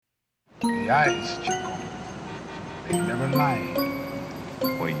guys, Chico. They never lie.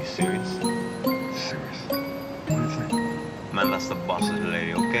 Were you serious? Serious. What do you think? Man, that's the boss's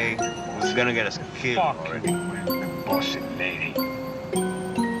lady, okay? Who's gonna get us killed already? Fucking with the bullshit lady.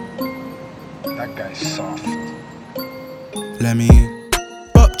 That guy's soft. Let me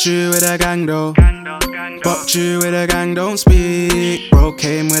fuck you with a gang though. Fuck you with a gang, don't speak. Bro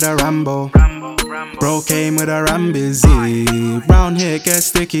came with a Rambo. Bro came with a Rambizy. Round here it gets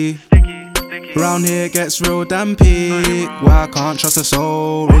sticky. Round here it gets real damn peak. Why I can't trust a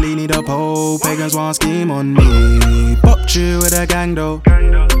soul? Really need a pole. Pagans want scheme on me. Fuck you with a gang though.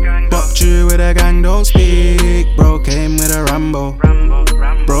 Fuck you with a gang, don't speak. Bro came with a Rambo.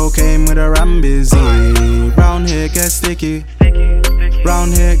 Bro came with a Rambizy. Round here it gets sticky.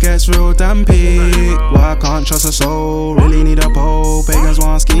 Round here it gets real damn peak. Why I can't trust a soul? Really need a pole. Pagans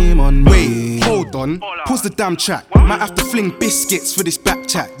want scheme on me. Wait, hold on. Pause the damn track. Might have to fling biscuits for this back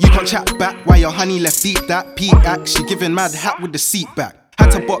chat. You can't chat back while your honey left deep that. Peak act, she giving mad hat with the seat back.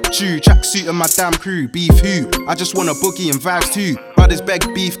 Had to bop you, tracksuit and my damn crew. Beef who? I just want a boogie and vibes too. Brothers beg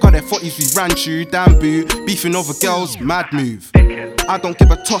beef, cause their 40s we ran through. Damn boo, beefing over girls, mad move. I don't give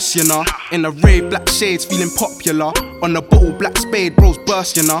a toss, you know. In the rave, black shades, feeling popular. On the bottle, black spade, bros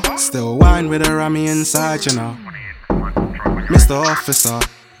burst, you know. Still wine with a Rammy inside, you know. Mr. Officer,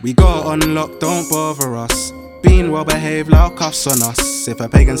 we got on lock, don't bother us. Being well behaved, loud cuffs on us. If a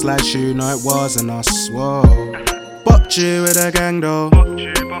pagan slide shoe, no it wasn't us, whoa. Fucked you with a gang though.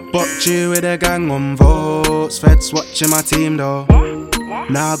 Fucked you with a gang on votes. Feds watching my team though.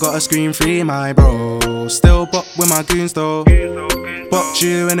 Now I gotta scream free my bro. Still buck with my goons though. Fucked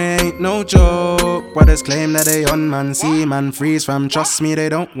you and it ain't no joke. Brothers claim that they on man, see man freeze fam. Trust me, they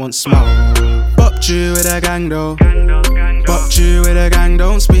don't want smoke. Fucked you with a gang though. Fucked you with a gang,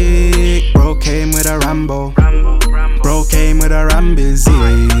 don't speak. Bro came with a Rambo. Bro came with a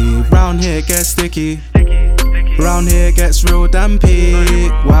Rambizy. Round here it gets sticky. Round here it gets real damn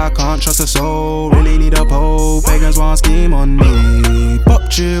peak. Why I can't trust a soul? Really need a pole. Pagans want scheme on me.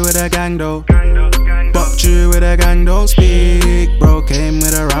 Fucked you with a gang though. Fucked you with a gang, don't speak. Bro came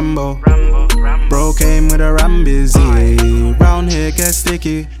with a Rambo. Bro came with a Rambizy. Round here it gets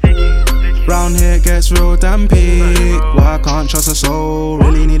sticky. Round here it gets real damn peak. Why I can't trust a soul?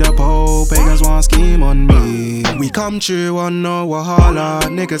 Really need a pole. Pagans want scheme on me. We come true on no wahala.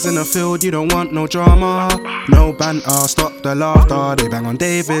 Niggas in the field, you don't want no drama. No banter, stop the laughter. They bang on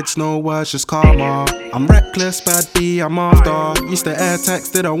Davids, no words, just karma. I'm reckless, bad B, I'm after. Used to air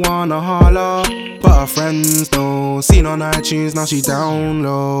text, didn't wanna holler. But her friends know. Seen on iTunes, now she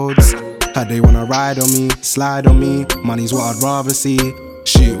downloads. Heard they wanna ride on me, slide on me. Money's what I'd rather see.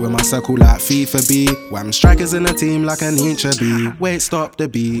 Shoot with my circle like FIFA B. Wham strikers in the team like an inch a B. Wait, stop the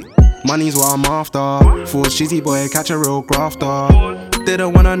beat. Money's what I'm after. Full shizzy boy, catch a real grafter.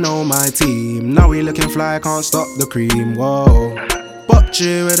 Didn't wanna know my team. Now we looking fly, can't stop the cream. Whoa. Fucked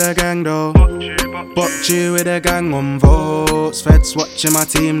you with a gang though. Fucked you with a gang on votes. Feds watching my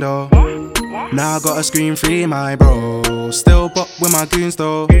team though. Now I gotta scream free my bro. Still buck with my goons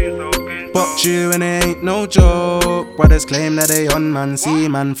though. Fucked you and it ain't no joke. Brothers claim that they on man, see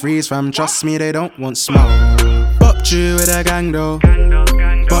man freeze fam. Trust me, they don't want smoke. Fucked you with a gang though.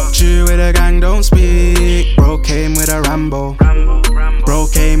 Fucked you with a gang, don't speak. Bro came with a Rambo. Bro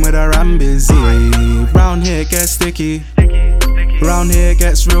came with a Rambizy. Round here it gets sticky. Round here it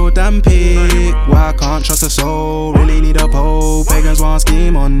gets real damn peak. Why I can't trust a soul? Really need a pole. Pagans want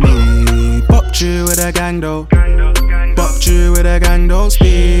scheme on me. Fucked you with a gang though. Fucked you with a gang, don't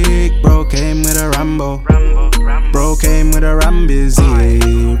speak. Bro came with a Rambo. Bro came with a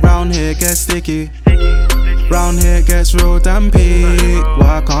Rambizy. Round here it gets sticky. Round here it gets real damn peak.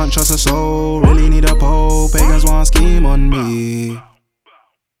 Why I can't trust a soul? Really need a pole. Pagans want scheme on me.